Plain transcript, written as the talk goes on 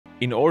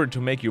In order to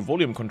make your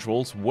volume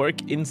controls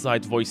work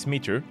inside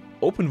Voicemeeter,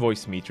 open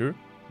Voicemeeter,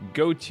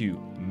 go to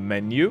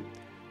Menu,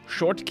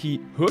 Short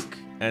key Hook,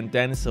 and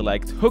then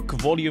select Hook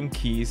Volume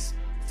Keys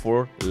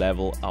for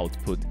level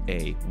output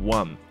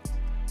A1.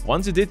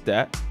 Once you did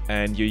that,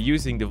 and you're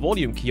using the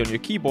volume key on your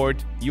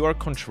keyboard, you are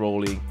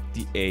controlling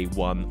the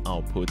A1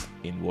 output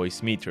in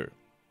Voicemeeter.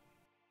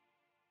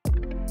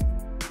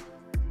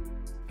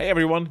 Hey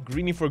everyone,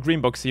 Greenie for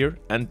Greenbox here,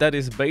 and that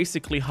is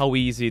basically how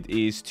easy it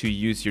is to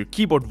use your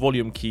keyboard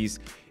volume keys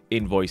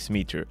in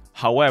Voicemeeter.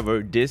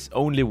 However, this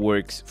only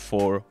works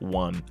for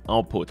one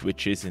output,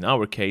 which is in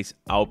our case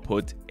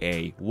output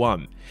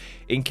A1.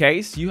 In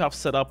case you have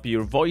set up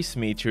your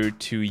Voicemeeter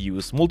to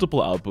use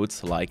multiple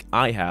outputs like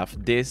I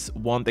have, this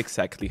won't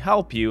exactly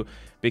help you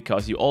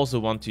because you also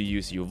want to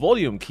use your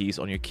volume keys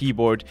on your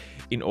keyboard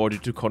in order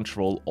to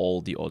control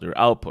all the other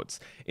outputs.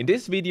 In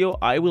this video,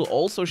 I will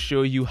also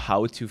show you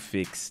how to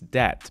fix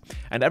that.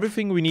 And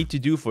everything we need to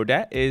do for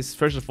that is,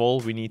 first of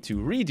all, we need to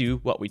redo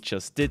what we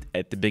just did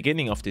at the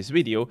beginning of this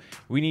video.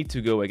 We need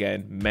to go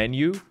again,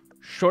 Menu,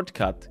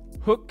 Shortcut,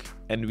 Hook,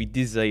 and we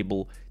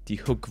disable the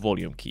Hook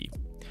volume key.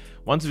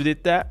 Once we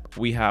did that,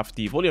 we have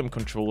the volume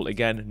control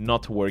again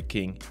not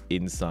working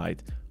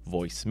inside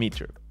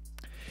Voicemeeter.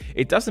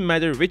 It doesn't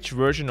matter which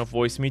version of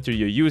Voicemeeter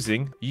you're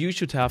using, you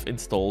should have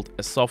installed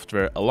a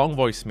software along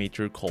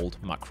Voicemeeter called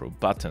Macro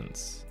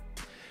Buttons.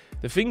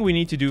 The thing we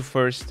need to do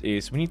first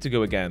is we need to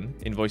go again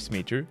in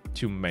Voicemeeter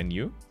to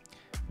Menu,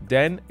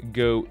 then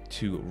go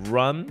to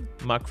Run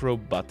Macro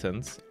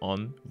Buttons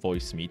on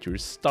Voicemeter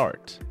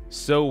Start.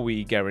 So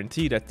we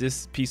guarantee that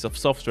this piece of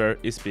software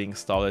is being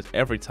installed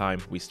every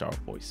time we start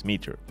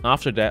Voicemeeter.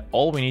 After that,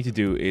 all we need to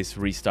do is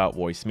restart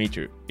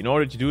Voicemeeter. In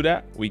order to do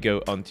that, we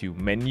go onto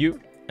Menu,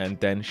 and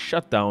then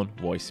shut down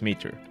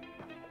Voicemeeter.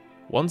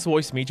 Once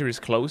Voicemeeter is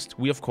closed,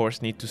 we of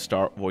course need to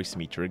start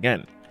Voicemeeter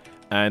again.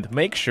 And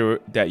make sure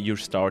that you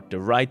start the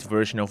right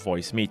version of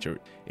Voicemeeter.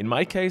 In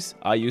my case,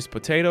 I use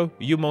Potato,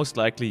 you most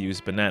likely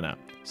use Banana.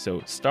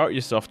 So start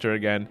your software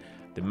again,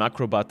 the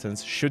macro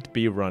buttons should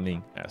be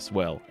running as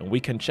well. And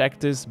we can check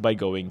this by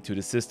going to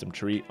the system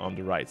tree on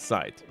the right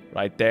side.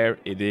 Right there,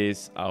 it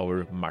is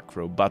our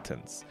macro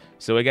buttons.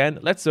 So again,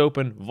 let's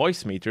open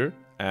Voicemeeter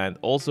and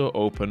also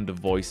open the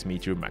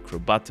Voicemeeter macro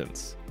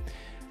buttons.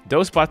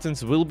 Those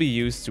buttons will be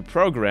used to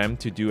program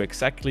to do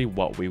exactly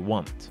what we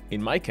want.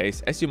 In my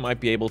case, as you might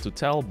be able to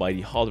tell by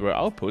the hardware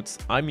outputs,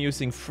 I'm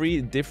using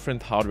 3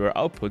 different hardware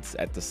outputs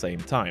at the same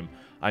time.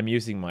 I'm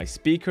using my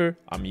speaker,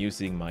 I'm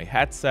using my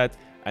headset,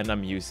 and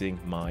I'm using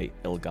my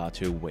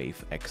Elgato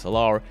Wave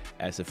XLR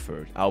as a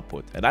third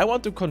output. And I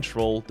want to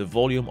control the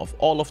volume of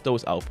all of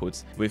those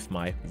outputs with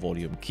my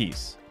volume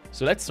keys.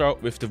 So let's start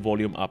with the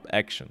volume up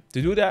action.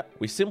 To do that,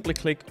 we simply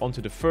click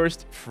onto the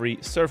first free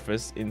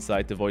surface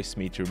inside the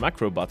Voicemeeter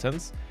macro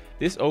buttons.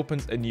 This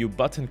opens a new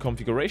button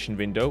configuration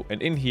window,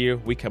 and in here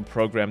we can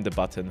program the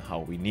button how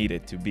we need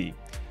it to be.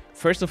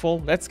 First of all,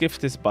 let's give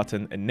this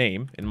button a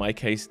name. In my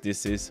case,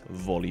 this is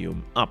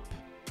volume up.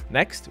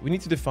 Next, we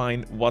need to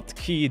define what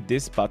key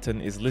this button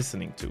is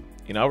listening to.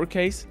 In our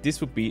case, this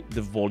would be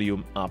the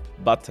volume up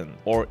button,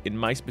 or in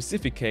my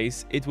specific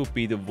case, it would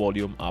be the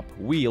volume up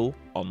wheel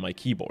on my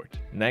keyboard.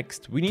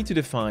 Next, we need to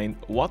define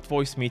what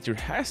Voicemeeter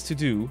has to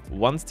do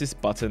once this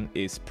button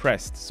is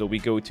pressed. So we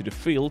go to the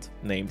field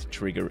named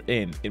trigger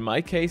in. In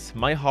my case,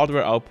 my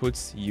hardware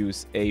outputs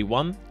use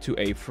A1 to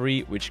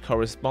A3, which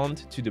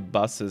correspond to the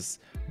buses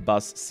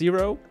bus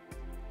 0,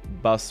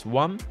 bus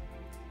 1,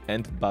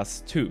 and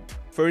bus 2.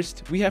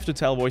 First, we have to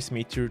tell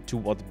Voicemeeter to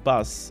what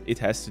bus it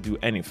has to do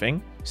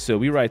anything. So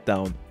we write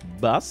down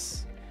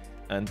bus,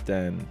 and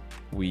then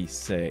we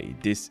say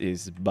this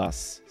is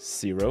bus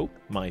 0,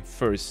 my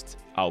first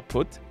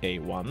output,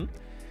 A1.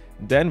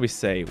 Then we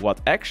say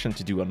what action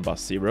to do on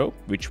bus 0,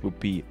 which would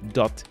be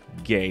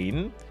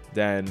 .gain.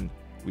 Then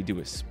we do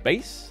a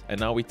space, and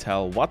now we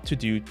tell what to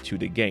do to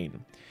the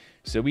gain.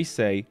 So we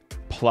say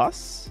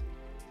plus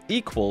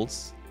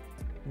equals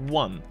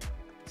 1,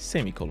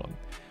 semicolon.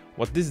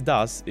 What this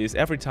does is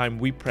every time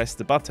we press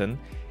the button,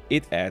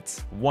 it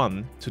adds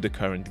 1 to the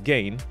current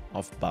gain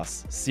of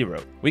bus 0.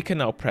 We can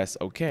now press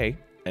OK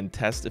and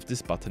test if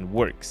this button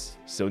works.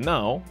 So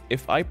now,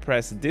 if I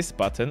press this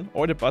button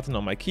or the button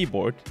on my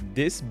keyboard,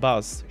 this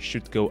bus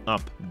should go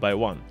up by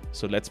 1.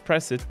 So let's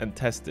press it and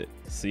test it.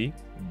 See,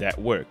 that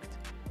worked.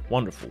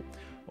 Wonderful.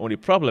 Only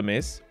problem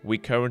is, we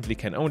currently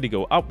can only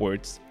go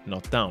upwards,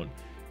 not down.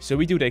 So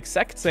we do the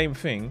exact same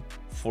thing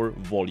for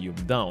volume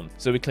down.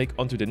 So we click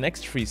onto the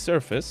next free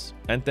surface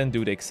and then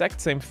do the exact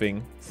same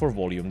thing for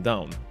volume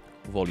down.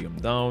 Volume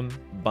down,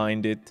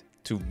 bind it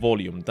to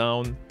volume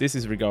down. This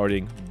is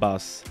regarding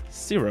bus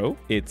 0.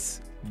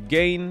 It's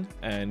gain,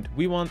 and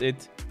we want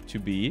it to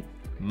be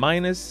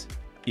minus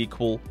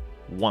equal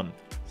 1,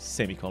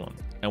 semicolon.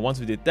 And once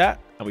we did that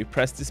and we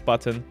press this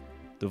button,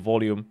 the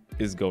volume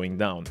is going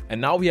down. And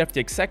now we have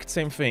the exact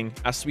same thing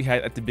as we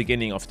had at the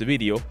beginning of the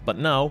video, but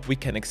now we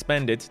can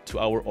expand it to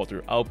our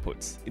other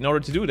outputs. In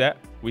order to do that,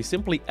 we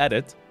simply add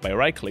it by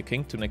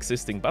right-clicking to an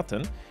existing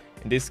button.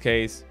 In this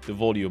case, the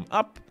volume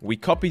up. We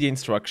copy the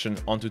instruction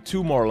onto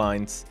 2 more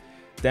lines,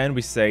 Then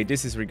we say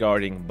this is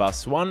regarding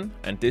bus 1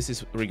 and this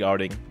is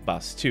regarding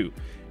bus 2.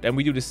 Then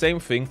we do the same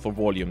thing for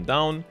volume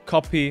down,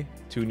 copy,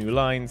 2 new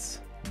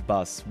lines,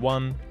 bus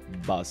 1,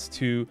 bus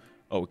 2,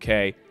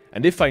 okay.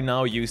 And if I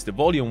now use the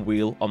volume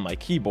wheel on my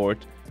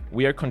keyboard,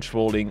 we are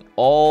controlling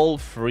all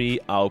 3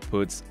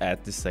 outputs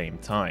at the same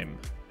time.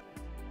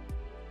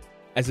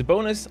 As a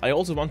bonus, I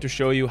also want to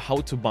show you how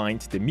to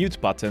bind the mute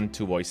button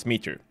to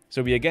Voicemeeter.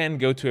 So we again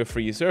go to a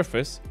free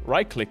surface,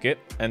 right click it,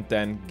 and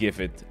then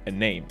give it a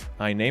name.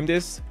 I name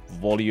this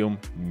volume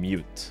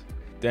mute.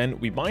 Then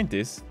we bind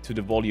this to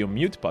the volume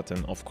mute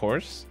button, of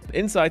course.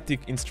 Inside the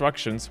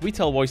instructions, we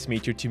tell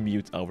Voicemeeter to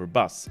mute our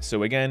bus.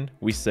 So again,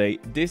 we say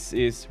this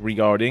is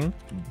regarding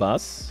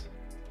bus,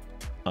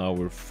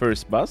 our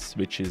first bus,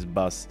 which is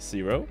bus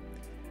 0,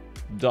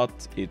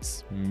 dot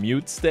its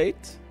mute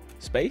state,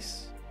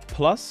 space,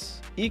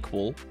 plus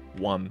equal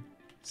 1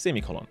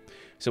 semicolon.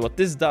 So what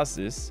this does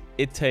is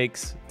it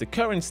takes the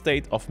current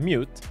state of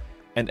mute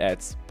and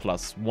adds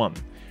 +1.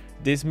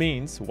 This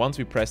means once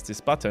we press this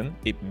button,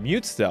 it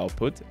mutes the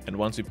output, and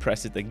once we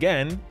press it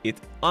again, it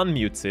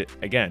unmutes it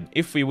again.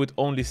 If we would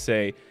only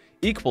say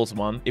equals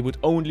 1, it would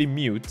only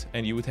mute,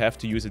 and you would have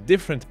to use a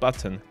different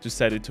button to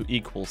set it to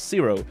equal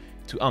 0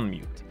 to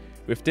unmute.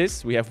 With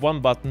this, we have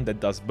one button that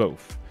does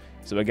both.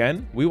 So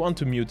again, we want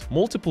to mute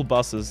multiple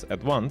buses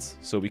at once,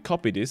 so we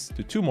copy this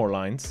to 2 more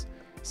lines,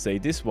 say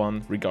this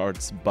one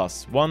regards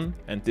bus 1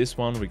 and this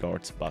one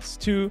regards bus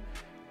 2,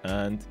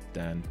 and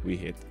then we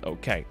hit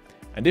OK.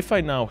 And if I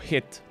now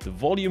hit the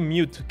volume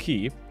mute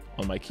key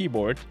on my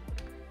keyboard,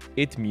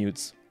 it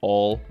mutes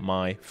all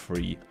my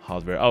 3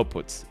 hardware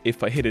outputs.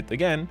 If I hit it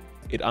again,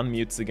 it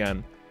unmutes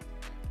again.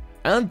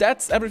 And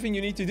that's everything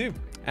you need to do.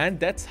 And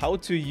that's how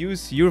to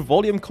use your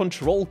volume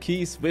control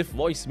keys with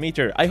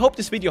Voicemeeter. I hope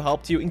this video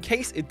helped you. In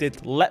case it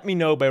did, let me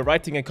know by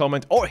writing a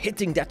comment or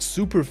hitting that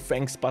super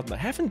thanks button. I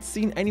haven't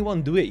seen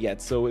anyone do it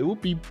yet, so it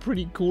would be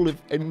pretty cool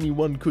if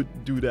anyone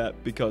could do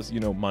that because,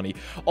 you know, money.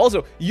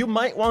 Also, you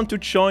might want to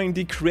join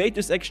the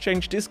Creators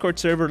Exchange Discord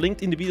server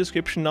linked in the video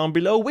description down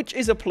below, which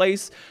is a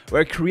place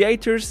where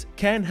creators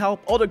can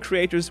help other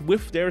creators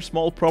with their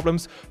small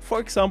problems. For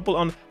example,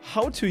 on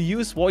how to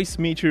use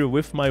Voicemeeter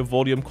with my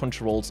volume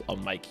controls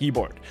on my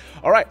keyboard.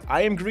 Alright,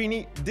 I am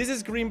Greeny, this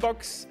is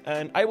Greenbox,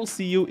 and I will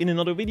see you in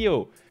another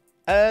video.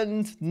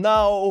 And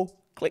now,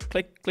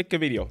 click a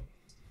video.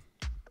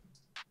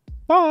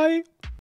 Bye!